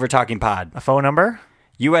at Overtalkingpod. A phone number?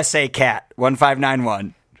 USA Cat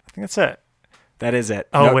 1591. I think that's it. That is it.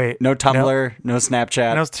 Oh, wait. No Tumblr, no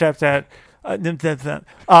Snapchat. No Snapchat.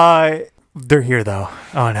 They're here, though.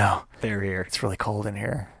 Oh, no. They're here. It's really cold in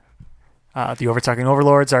here. The Overtalking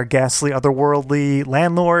Overlords, our ghastly, otherworldly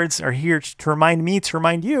landlords, are here to remind me, to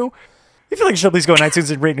remind you. If you like the show, please go on iTunes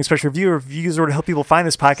and rate and special review. Reviews are to help people find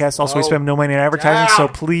this podcast. Also, we spend no money on advertising, so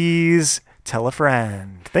please tell a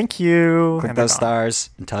friend. Thank you. Click those stars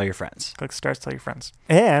and tell your friends. Click stars, tell your friends.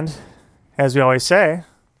 And, as we always say,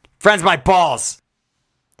 friends my balls!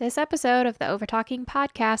 This episode of the Overtalking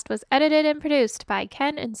podcast was edited and produced by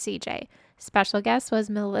Ken and CJ. Special guest was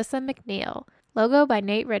Melissa McNeil. Logo by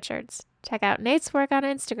Nate Richards. Check out Nate's work on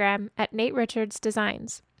Instagram at Nate Richards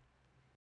Designs.